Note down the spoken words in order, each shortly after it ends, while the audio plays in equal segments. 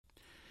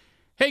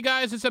Hey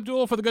guys, it's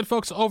Abdul for the good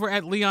folks over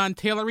at Leon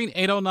Tailoring,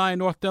 809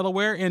 North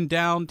Delaware in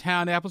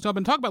downtown Annapolis. I've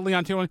been talking about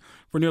Leon Tailoring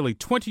for nearly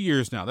 20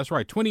 years now. That's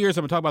right, 20 years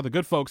I've been talking about the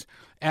good folks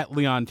at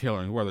Leon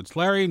Tailoring, whether it's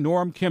Larry,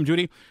 Norm, Kim,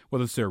 Judy,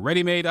 whether it's their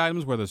ready-made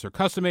items, whether it's their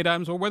custom-made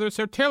items, or whether it's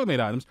their tailor-made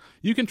items,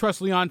 you can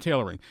trust Leon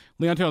Tailoring.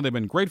 Leon Tailoring, they've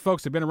been great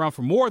folks. They've been around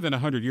for more than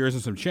 100 years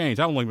and some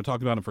change. I've only been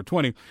talking about them for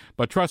 20,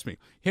 but trust me,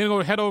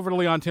 head over to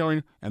Leon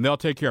Tailoring and they'll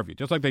take care of you,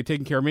 just like they've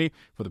taken care of me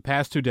for the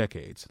past 2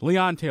 decades.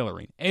 Leon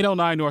Tailoring,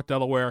 809 North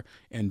Delaware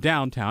in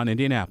downtown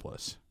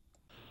Indianapolis.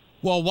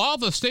 Well, while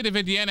the state of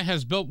Indiana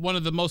has built one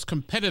of the most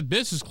competitive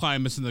business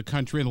climates in the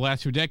country in the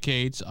last 2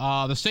 decades,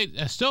 the state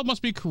still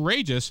must be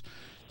courageous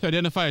to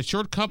identify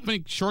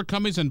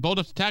shortcomings and bold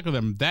enough to tackle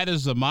them. That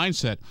is the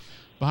mindset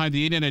behind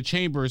the Indiana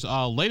Chamber's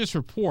latest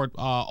report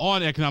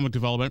on economic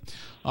development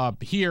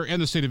here in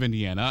the state of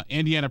Indiana.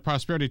 Indiana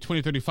Prosperity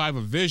 2035, a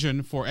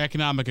vision for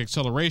economic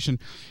acceleration.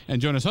 And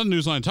join us on the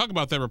Newsline to talk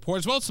about that report,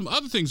 as well as some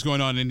other things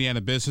going on in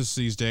Indiana business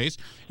these days,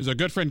 is our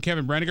good friend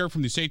Kevin Brinegar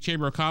from the State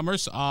Chamber of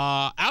Commerce,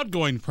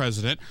 outgoing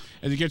president,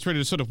 as he gets ready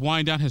to sort of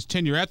wind down his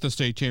tenure at the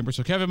State Chamber.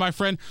 So, Kevin, my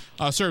friend,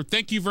 sir,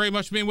 thank you very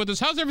much for being with us.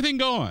 How's everything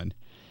going?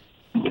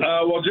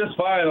 Well, just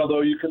fine,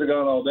 although you could have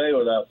gone all day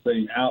without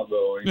saying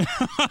outgoing.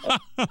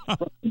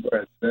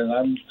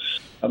 And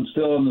I'm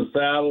still in the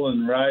saddle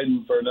and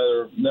riding for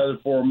another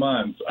 4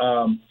 months.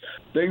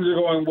 Things are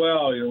going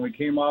well. You know, we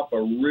came off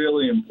a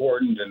really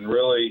important and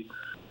really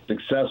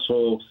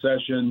successful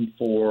session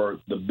for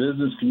the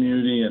business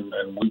community,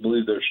 and we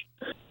believe there's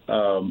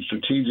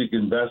strategic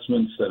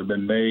investments that have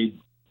been made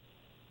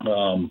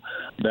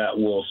that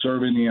will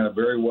serve Indiana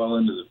very well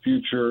into the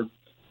future.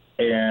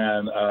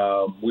 And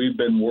we've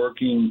been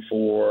working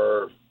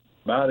for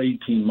about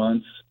 18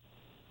 months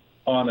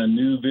on a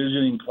new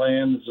visioning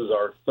plan. This is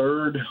our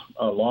third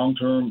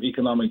long-term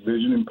economic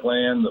visioning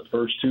plan. The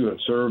first 2 have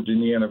served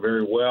Indiana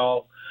very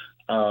well.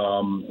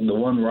 The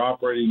one we're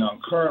operating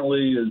on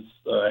currently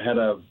had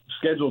a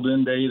scheduled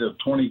end date of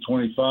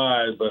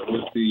 2025, but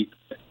with the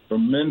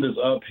tremendous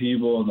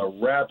upheaval and the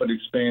rapid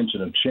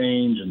expansion of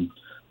change and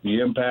the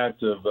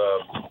impact of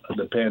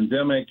the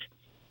pandemic,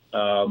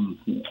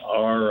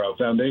 our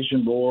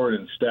foundation board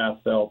and staff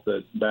felt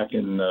that back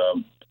in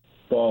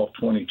fall of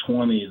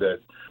 2020 that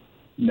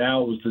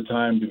now was the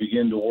time to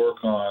begin to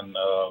work on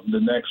the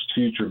next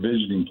future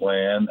visioning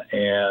plan.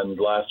 And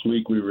last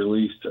week we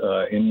released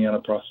Indiana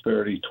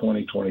Prosperity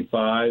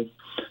 2025,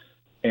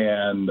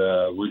 and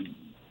we're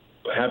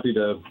happy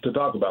to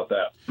talk about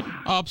that.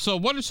 So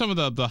what are some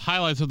of the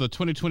highlights of the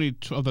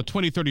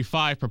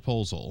 2035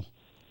 proposal?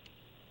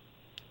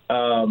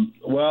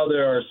 Well,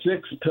 there are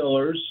 6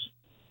 pillars.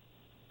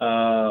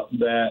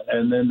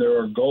 And then there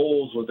are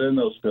goals within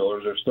those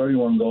pillars. There's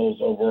 31 goals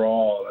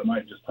overall. I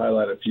might just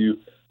highlight a few.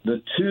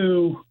 The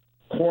 2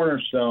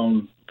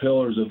 cornerstone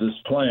pillars of this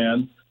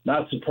plan,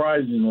 not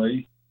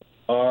surprisingly,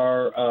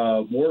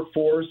 are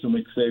workforce, and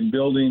we say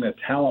building a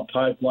talent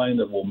pipeline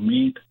that will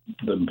meet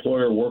the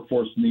employer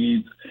workforce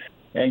needs,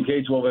 and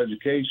K-12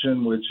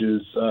 education, which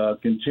is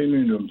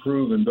continuing to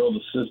improve and build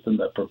a system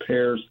that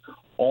prepares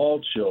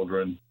all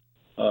children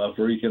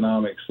for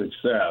economic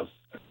success.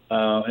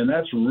 And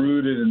that's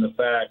rooted in the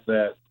fact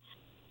that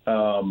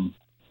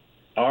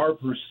our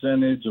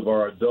percentage of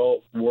our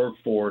adult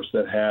workforce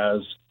that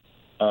has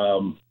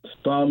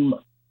some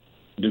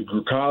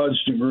college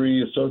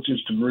degree,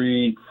 associate's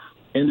degree,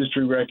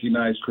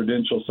 industry-recognized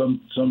credential,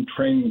 some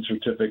training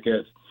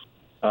certificate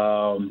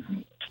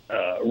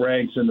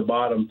ranks in the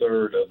bottom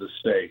third of the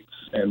states.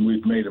 And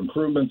we've made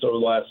improvements over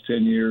the last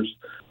 10 years.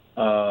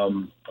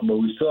 But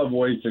we still have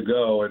ways to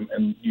go.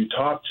 And you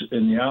talked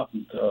in the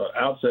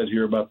outset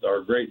here about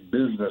our great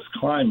business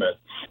climate,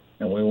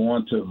 and we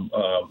want to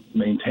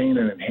maintain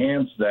and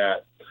enhance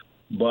that.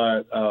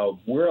 But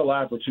we're a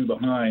lap or 2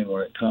 behind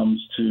when it comes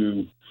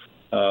to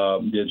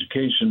the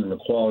education and the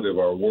quality of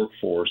our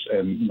workforce,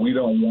 and we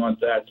don't want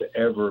that to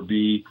ever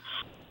be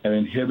an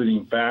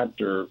inhibiting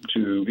factor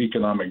to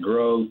economic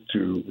growth,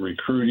 to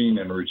recruiting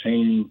and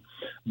retaining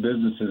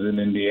businesses in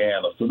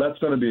Indiana. So that's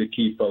going to be a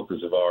key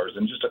focus of ours.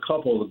 And just a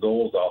couple of the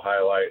goals I'll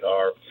highlight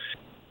are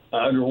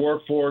under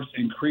workforce,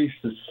 increase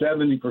to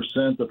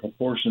 70% the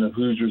proportion of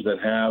Hoosiers that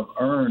have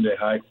earned a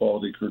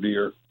high-quality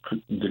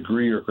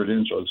degree or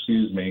credential.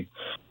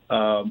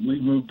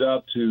 We've moved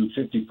up to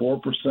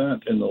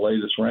 54% in the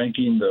latest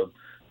ranking. The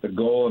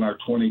goal in our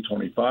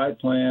 2025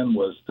 plan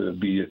was to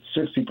be at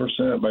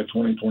 60% by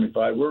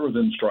 2025. We're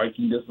within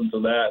striking distance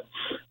of that,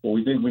 but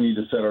we think we need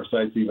to set our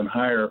sights even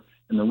higher.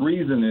 And the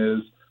reason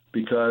is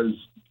because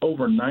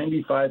over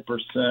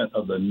 95%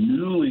 of the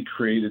newly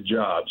created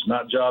jobs,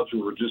 not jobs that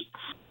were just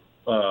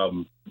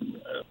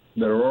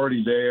that are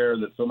already there,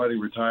 that somebody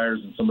retires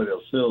and somebody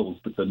else fills,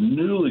 but the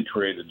newly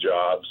created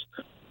jobs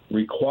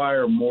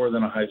require more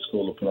than a high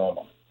school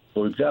diploma.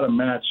 So we've got to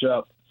match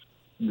up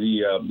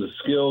the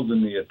skills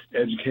and the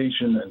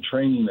education and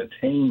training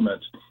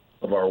attainment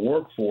of our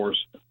workforce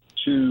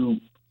to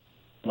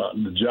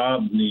the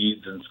job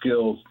needs and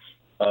skills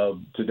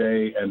of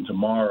today and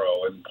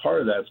tomorrow. And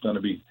part of that's going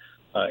to be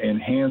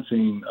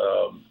enhancing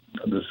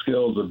the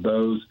skills of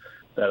those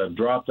that have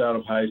dropped out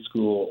of high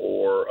school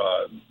or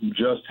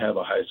just have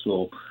a high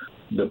school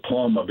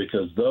diploma,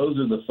 because those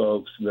are the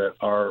folks that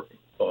are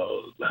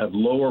have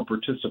lower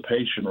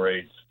participation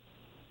rates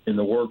in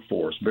the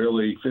workforce.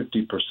 Barely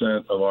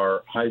 50% of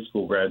our high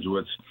school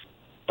graduates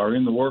are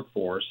in the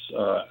workforce,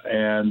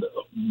 and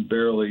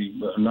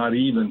not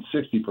even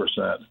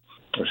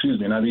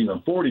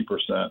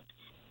 40%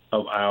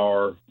 of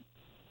our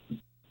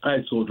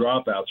high school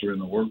dropouts are in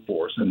the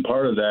workforce. And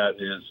part of that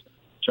is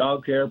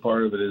child care.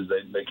 Part of it is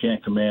they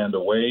can't command a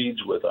wage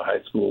without a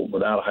high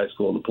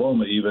school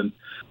diploma even,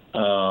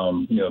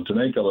 to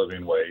make a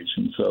living wage.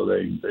 And so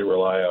they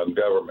rely on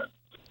government.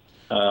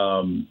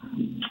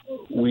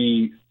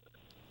 We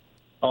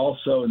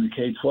also, in the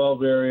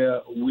K-12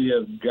 area, we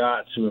have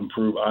got to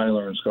improve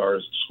iLearn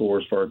scores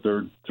for our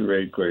 3rd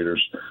through 8th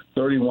graders.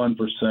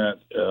 31%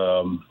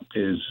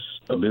 is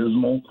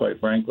abysmal, quite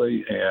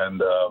frankly,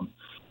 and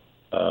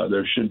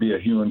there should be a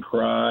hue and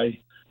cry.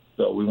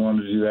 So we want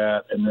to do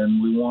that. And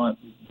then we want,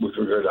 with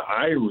regard to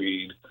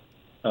iRead,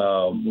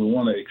 we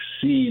want to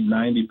exceed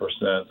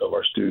 90% of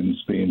our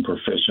students being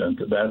proficient.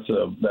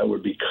 That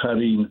would be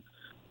cutting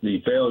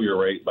the failure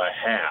rate by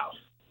half.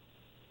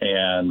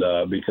 And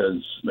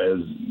because, as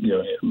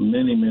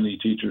many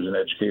teachers and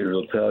educators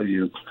will tell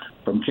you,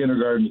 from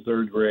kindergarten to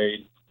 3rd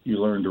grade, you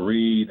learn to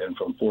read, and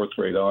from 4th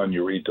grade on,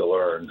 you read to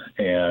learn.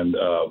 And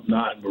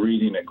not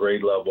reading at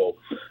grade level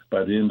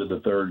by the end of the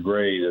 3rd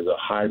grade is a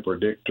high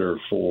predictor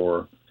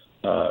for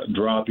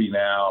dropping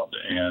out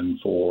and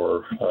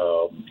for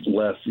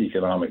less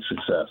economic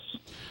success.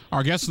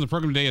 Our guest on the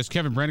program today is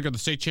Kevin Brinegar of the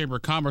State Chamber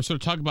of Commerce. So to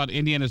talk about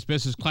Indiana's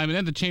business climate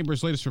and the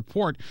Chamber's latest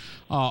report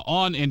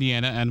on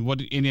Indiana and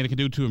what Indiana can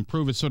do to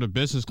improve its sort of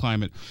business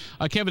climate.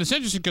 Kevin, it's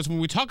interesting because when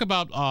we talk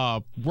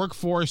about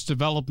workforce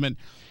development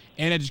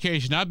and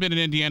education, I've been in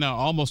Indiana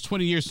almost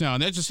 20 years now,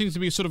 and that just seems to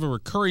be sort of a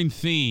recurring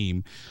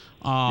theme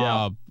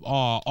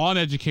on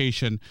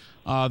education.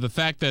 The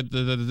fact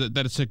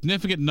that a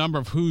significant number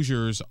of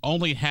Hoosiers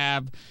only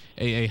have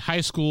a high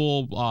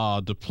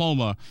school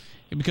diploma,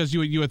 because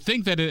you would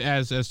think that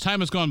as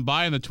time has gone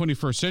by in the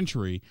 21st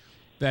century,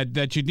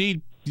 that you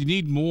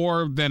need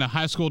more than a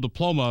high school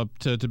diploma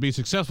to be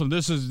successful. And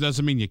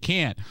doesn't mean you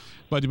can't,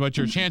 but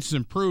your chances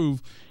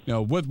improve,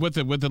 with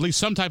at least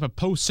some type of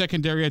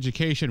post-secondary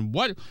education.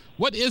 What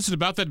is it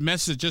about that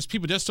message that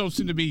people just don't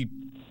seem to be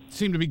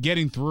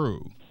getting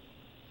through?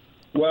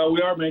 Well,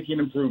 we are making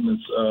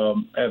improvements,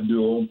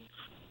 Abdul.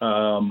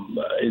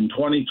 In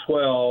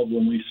 2012,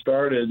 when we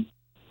started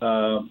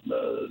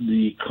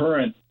the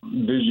current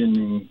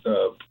visioning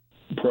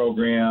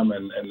program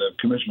and the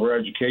Commission for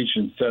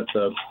Education set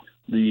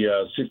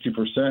the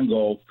 60%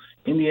 goal,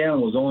 Indiana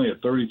was only at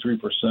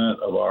 33%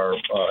 of our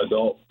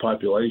adult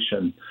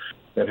population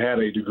that had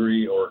a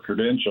degree or a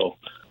credential.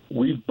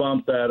 We've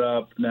bumped that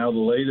up. Now the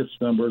latest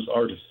numbers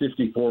are to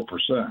 54%.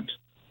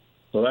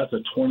 So that's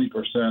a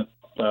 20%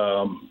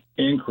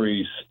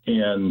 increase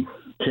in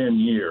 10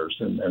 years,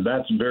 and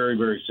that's very,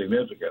 very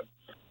significant.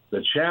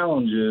 The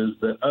challenge is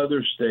that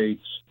other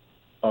states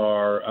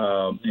are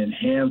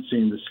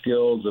enhancing the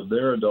skills of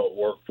their adult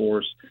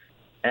workforce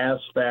as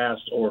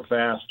fast or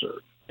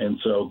faster. And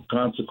so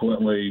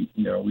consequently,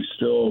 we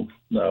still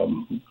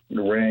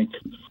rank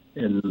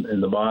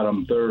in the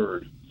bottom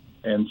third.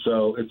 And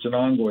so it's an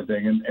ongoing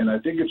thing. And I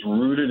think it's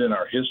rooted in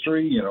our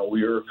history.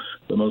 We are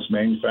the most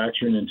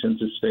manufacturing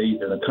intensive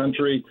state in the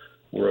country.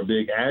 We're a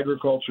big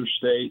agriculture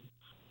state.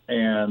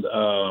 And,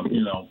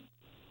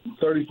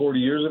 30, 40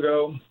 years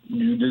ago,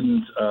 you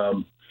didn't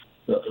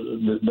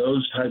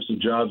those types of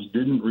jobs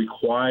didn't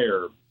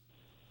require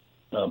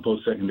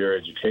post-secondary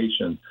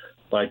education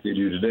like they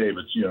do today.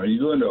 But, you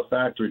go into a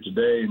factory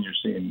today and you're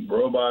seeing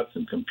robots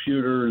and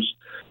computers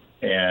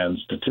and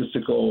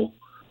statistical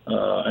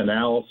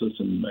analysis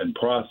and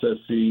processes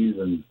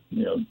and,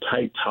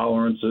 tight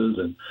tolerances.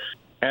 And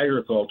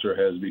agriculture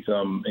has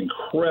become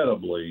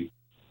incredibly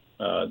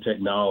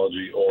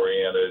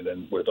technology-oriented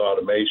and with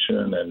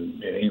automation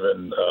and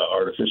even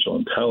artificial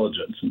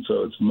intelligence. And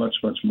so it's much,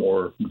 much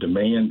more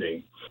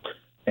demanding.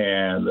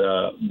 And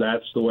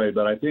that's the way.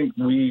 But I think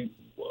we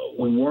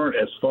weren't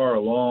as far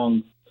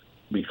along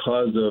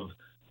because of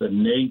the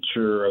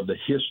nature of the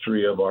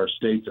history of our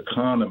state's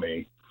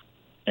economy.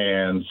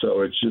 And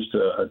so it's just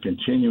a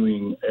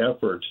continuing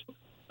effort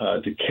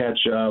to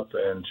catch up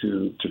and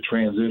to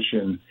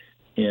transition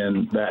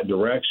in that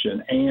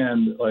direction.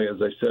 And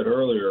as I said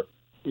earlier,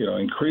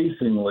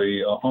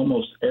 increasingly,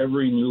 almost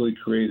every newly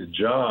created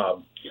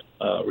job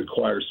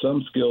requires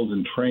some skills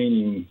and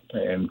training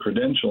and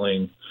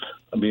credentialing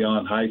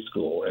beyond high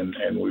school.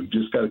 And we've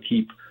just got to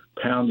keep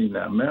pounding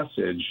that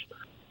message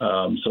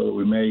so that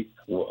we make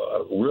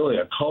really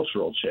a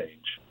cultural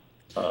change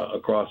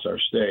across our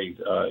state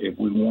if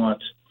we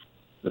want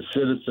the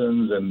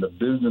citizens and the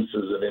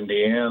businesses of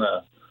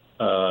Indiana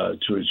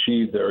to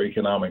achieve their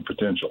economic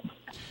potential.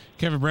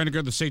 Kevin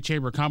Brinegar, the State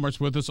Chamber of Commerce,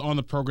 with us on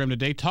the program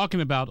today,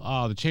 talking about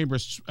the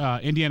Chamber's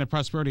Indiana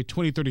Prosperity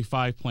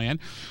 2035 plan,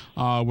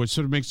 which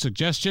sort of makes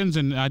suggestions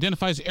and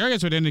identifies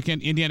areas where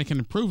Indiana can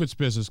improve its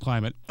business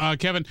climate.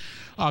 Kevin,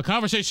 a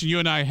conversation you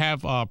and I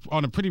have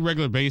on a pretty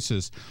regular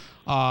basis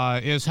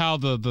is how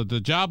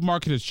the job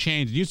market has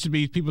changed. It used to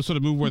be people sort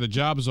of move where the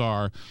jobs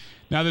are.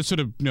 Now they sort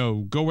of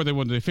go where they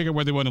want. They figure out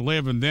where they want to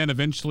live, and then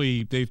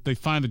eventually they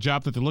find the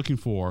job that they're looking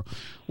for.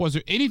 Was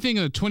there anything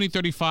in the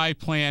 2035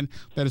 plan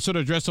that has sort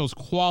of addressed those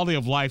quality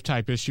of life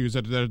type issues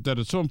that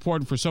are so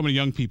important for so many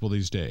young people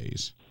these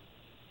days?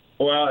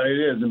 Well, it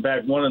is. In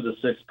fact, one of the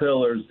 6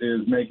 pillars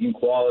is making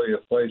quality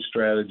of place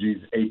strategies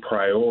a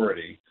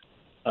priority.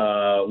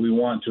 We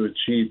want to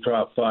achieve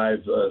top 5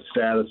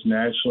 status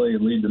nationally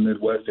and lead the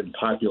Midwest in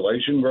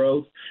population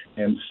growth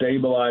and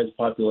stabilize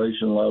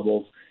population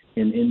levels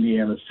in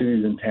Indiana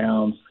cities and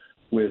towns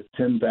with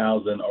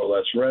 10,000 or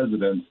less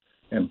residents.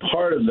 And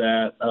part of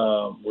that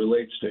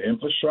relates to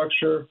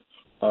infrastructure.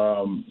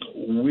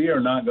 We are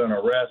not going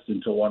to rest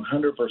until 100%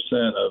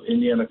 of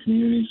Indiana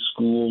communities,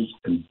 schools,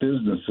 and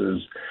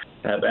businesses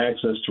have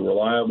access to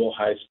reliable,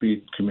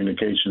 high-speed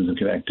communications and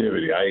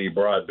connectivity, i.e.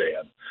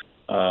 broadband.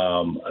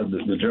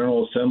 The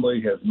General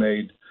Assembly has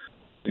made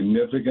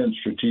significant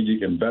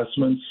strategic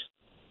investments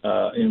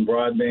in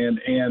broadband,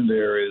 and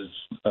there is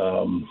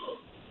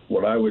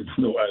what I would,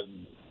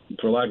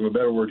 for lack of a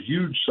better word,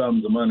 huge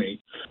sums of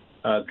money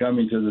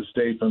coming to the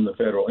state from the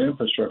federal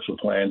infrastructure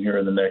plan here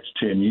in the next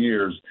 10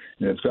 years.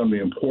 And it's going to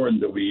be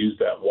important that we use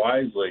that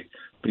wisely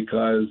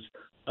because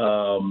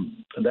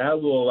that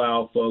will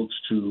allow folks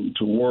to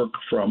work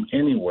from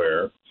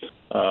anywhere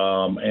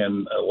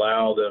and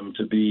allow them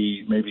to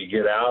maybe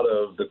get out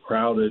of the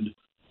crowded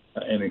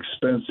and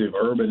expensive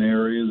urban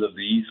areas of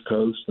the East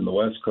Coast and the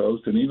West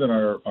Coast, and even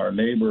our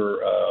neighbor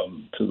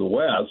to the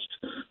west,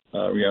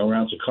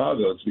 around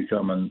Chicago. It's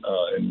become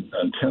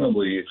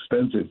untenably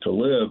expensive to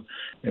live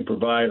and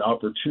provide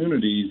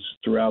opportunities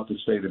throughout the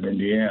state of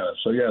Indiana.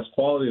 So, yes,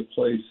 quality of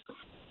place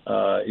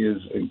is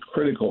a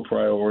critical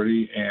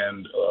priority,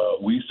 and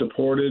we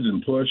supported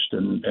and pushed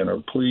and are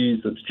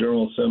pleased that the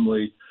General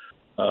Assembly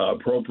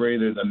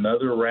appropriated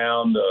another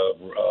round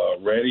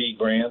of READY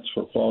grants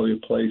for quality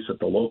of place at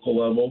the local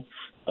level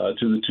to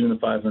the tune of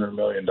 $500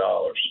 million.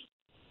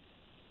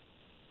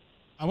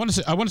 I want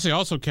to say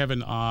also, Kevin,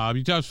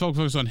 you guys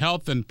focus on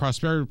health and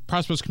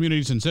prosperous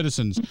communities and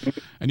citizens,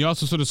 and you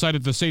also sort of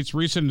cited the state's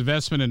recent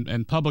investment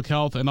in public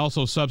health and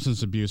also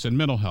substance abuse and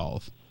mental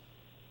health.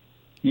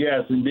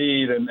 Yes,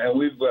 indeed, and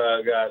we've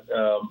got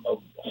a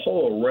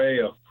whole array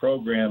of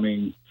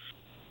programming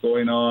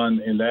going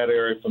on in that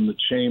area from the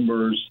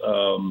Chamber's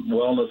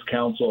Wellness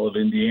Council of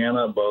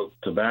Indiana, both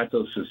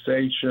tobacco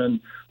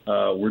cessation.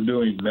 We're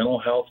doing mental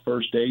health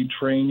first aid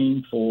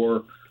training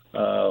for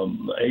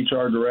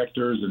HR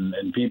directors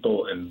and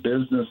people in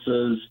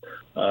businesses,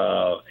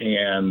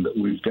 and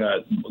we've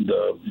got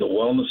the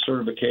wellness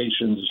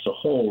certifications, just a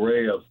whole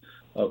array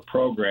of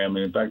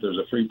programming. In fact, there's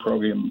a free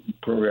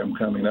program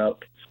coming up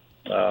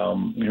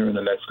here in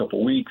the next couple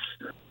of weeks.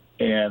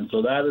 And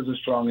so that is a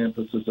strong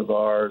emphasis of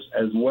ours,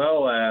 as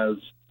well as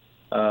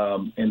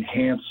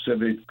enhanced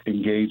civic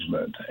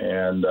engagement.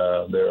 And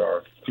there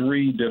are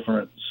 3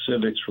 different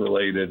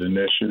civics-related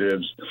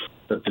initiatives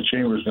that the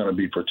Chamber is going to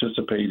be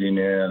participating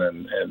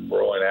in and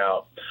rolling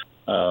out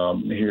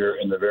here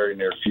in the very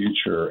near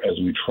future as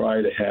we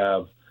try to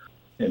have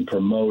and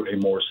promote a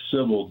more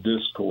civil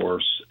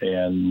discourse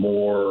and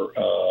more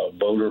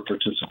voter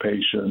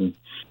participation,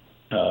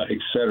 et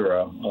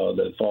cetera,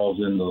 that falls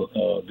in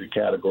the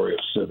category of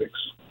civics.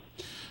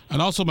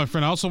 And also, my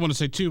friend, I also want to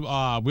say, too,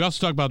 we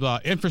also talk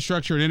about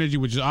infrastructure and energy,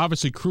 which is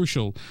obviously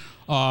crucial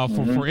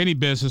for any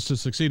business to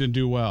succeed and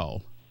do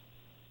well.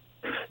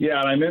 Yeah,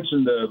 and I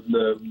mentioned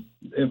the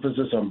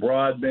emphasis on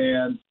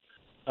broadband,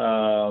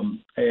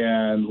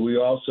 and we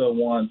also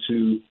want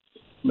to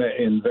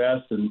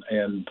invest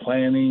in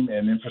planning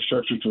and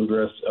infrastructure to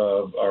address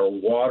our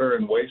water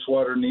and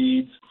wastewater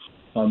needs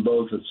on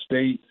both a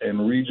state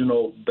and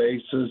regional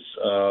basis.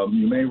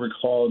 You may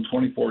recall in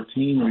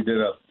 2014 we did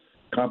a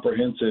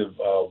comprehensive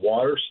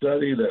water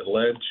study that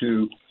led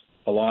to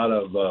a lot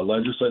of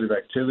legislative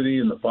activity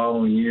in the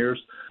following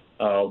years.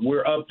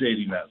 We're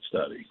updating that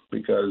study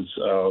because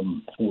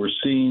we're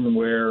seeing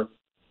where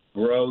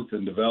growth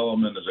and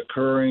development is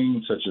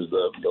occurring, such as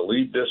the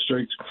LEAP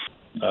district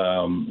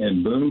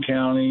in Boone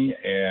County,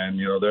 and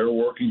they're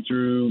working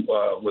through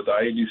with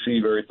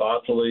IADC very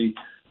thoughtfully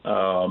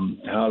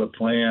how to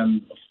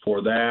plan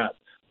for that.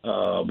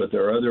 But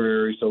there are other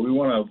areas, so we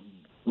want to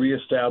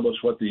reestablish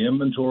what the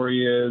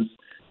inventory is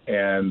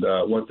and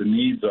what the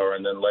needs are,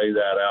 and then lay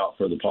that out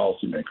for the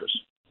policymakers.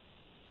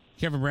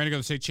 Kevin Brinegar,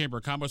 the State Chamber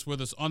of Commerce,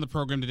 with us on the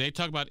program today.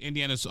 Talk about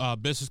Indiana's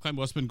business climate,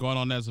 what's been going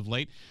on as of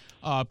late.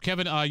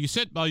 Kevin, you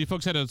said you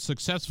folks had a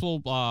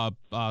successful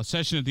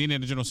session at the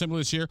Indiana General Assembly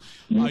this year.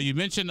 Mm-hmm. You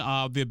mentioned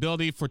the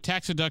ability for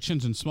tax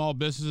deductions in small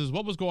businesses.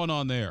 What was going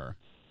on there?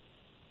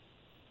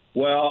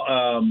 Well,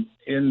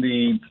 in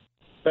the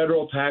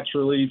federal tax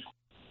relief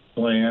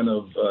plan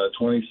of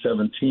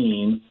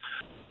 2017,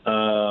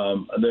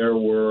 There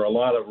were a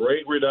lot of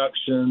rate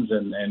reductions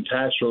and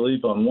tax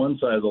relief on one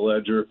side of the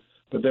ledger,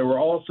 but there were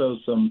also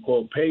some,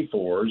 quote,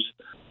 pay-fors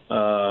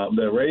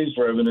that raised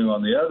revenue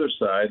on the other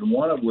side,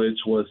 one of which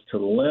was to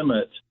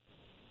limit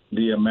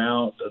the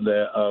amount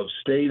of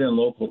state and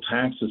local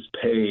taxes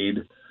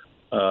paid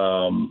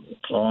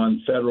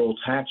on federal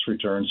tax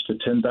returns to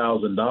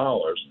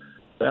 $10,000.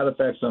 That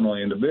affects not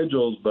only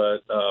individuals,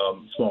 but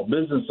small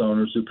business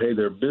owners who pay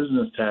their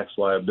business tax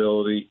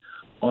liability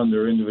on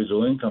their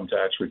individual income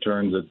tax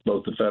returns at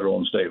both the federal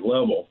and state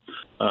level.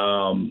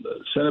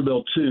 Senate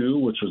Bill 2,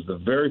 which was the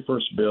very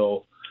first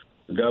bill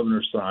the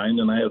governor signed,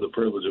 and I had the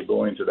privilege of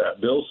going to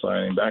that bill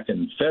signing back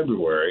in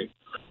February,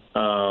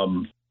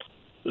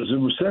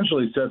 it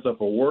essentially sets up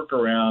a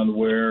workaround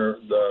where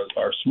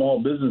our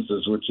small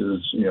businesses, which is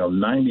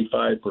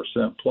 95%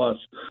 plus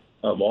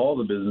of all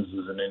the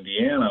businesses in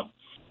Indiana,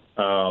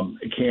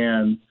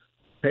 can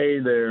pay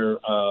their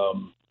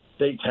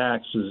state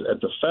taxes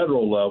at the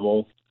federal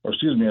level, or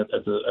excuse me, at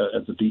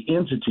the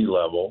entity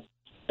level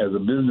as a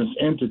business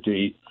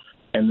entity,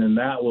 and then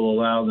that will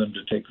allow them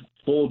to take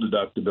full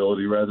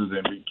deductibility rather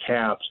than be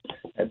capped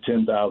at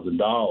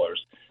 $10,000.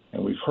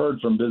 And we've heard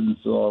from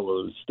businesses all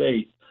over the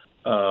state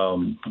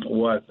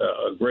what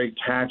a great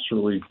tax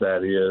relief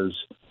that is.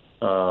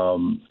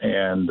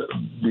 And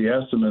the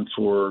estimates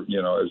were,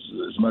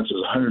 as much as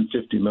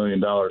 $150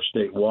 million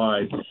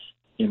statewide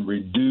in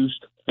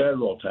reduced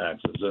federal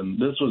taxes. And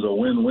this was a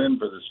win-win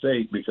for the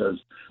state because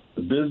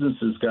the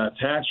businesses got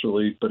tax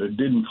relief, but it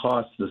didn't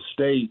cost the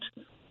state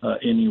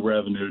any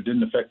revenue. It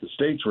didn't affect the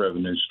state's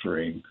revenue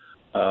stream.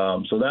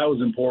 So that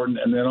was important.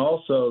 And then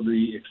also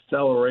the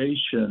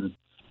acceleration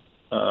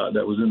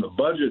that was in the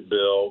budget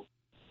bill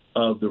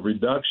of the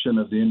reduction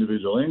of the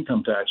individual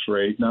income tax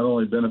rate not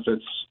only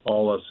benefits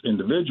all us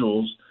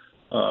individuals,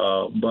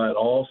 but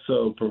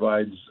also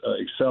provides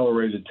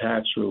accelerated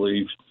tax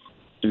relief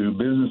to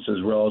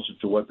businesses relative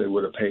to what they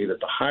would have paid at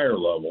the higher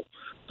level.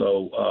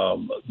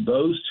 So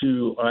those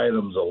two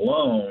items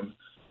alone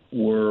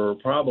were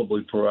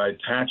probably provide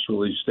tax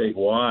relief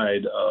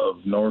statewide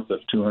of north of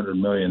 $200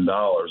 million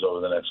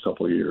over the next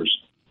couple of years.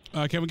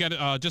 Kevin, we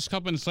got just a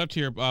couple minutes left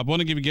here. I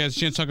want to give you guys a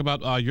chance to talk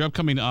about your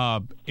upcoming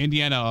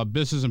Indiana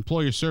Business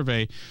Employer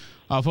Survey.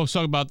 Folks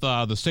talk about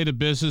the state of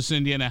business in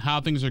Indiana, how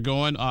things are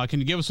going. Can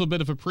you give us a little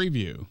bit of a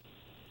preview?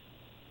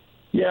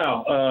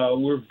 Yeah,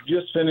 we've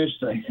just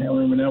finished, I can't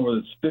remember,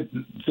 it's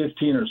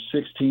 15th or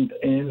 16th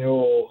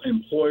annual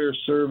employer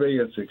survey.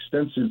 It's an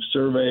extensive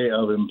survey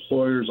of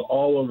employers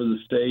all over the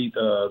state,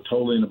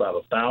 totaling about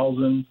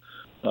 1,000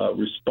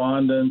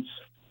 respondents.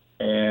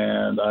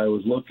 And I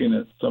was looking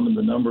at some of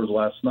the numbers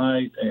last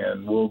night,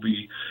 and we'll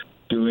be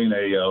doing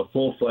a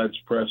full-fledged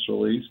press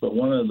release. But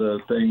one of the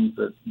things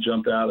that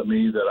jumped out at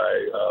me that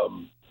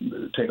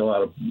I take a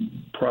lot of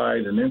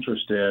pride and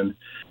interest in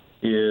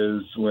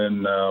is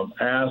when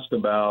asked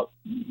about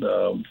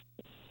the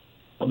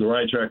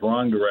right track,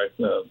 wrong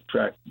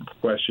track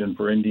question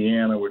for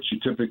Indiana, which you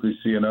typically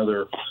see in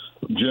other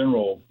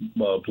general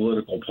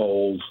political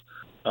polls,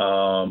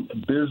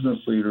 business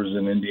leaders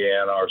in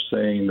Indiana are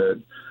saying that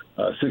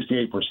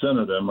 68%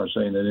 of them are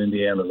saying that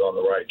Indiana is on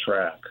the right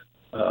track.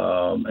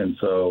 And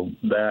so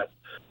that,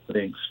 I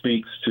think,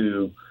 speaks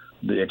to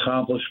the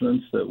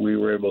accomplishments that we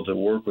were able to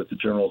work with the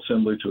General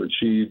Assembly to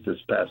achieve this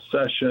past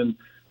session.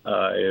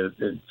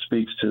 It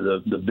speaks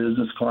to the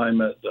business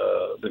climate,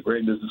 the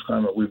great business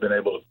climate we've been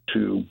able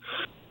to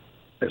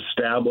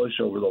establish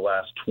over the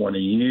last 20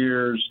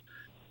 years,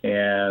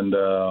 and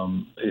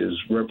is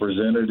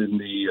represented in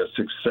the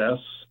success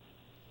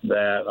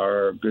that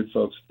our good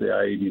folks at the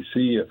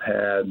IEDC have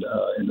had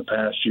in the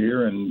past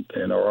year and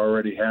are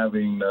already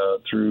having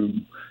through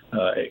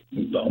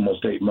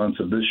almost 8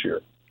 months of this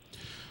year.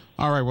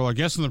 All right, well, our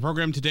guest on the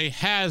program today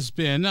has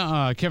been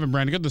Kevin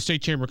Brinegar, the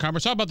State Chamber of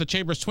Commerce. How about the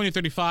Chamber's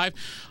 2035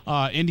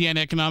 Indiana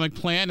Economic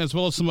Plan, as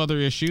well as some other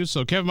issues?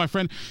 So, Kevin, my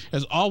friend,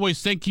 as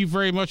always, thank you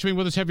very much for being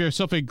with us. Have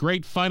yourself a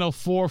great final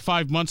 4 or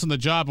 5 months on the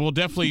job, and we'll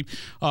definitely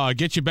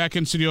get you back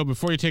in studio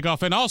before you take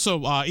off. And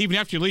also, even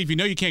after you leave,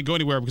 you can't go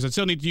anywhere because I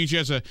still need to use you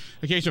as an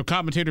occasional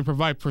commentator and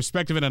provide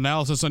perspective and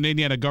analysis on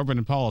Indiana government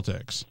and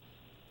politics.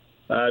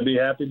 I'd be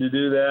happy to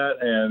do that,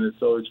 and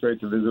it's always great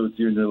to visit with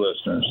you and your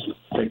listeners.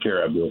 Take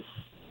care, Abdul.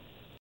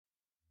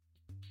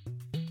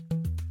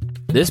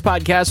 This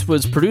podcast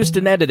was produced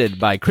and edited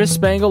by Chris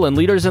Spangle and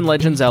Leaders and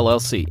Legends,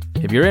 LLC.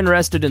 If you're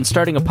interested in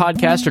starting a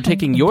podcast or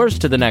taking yours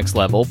to the next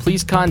level,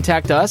 please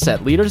contact us at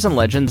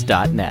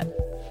leadersandlegends.net.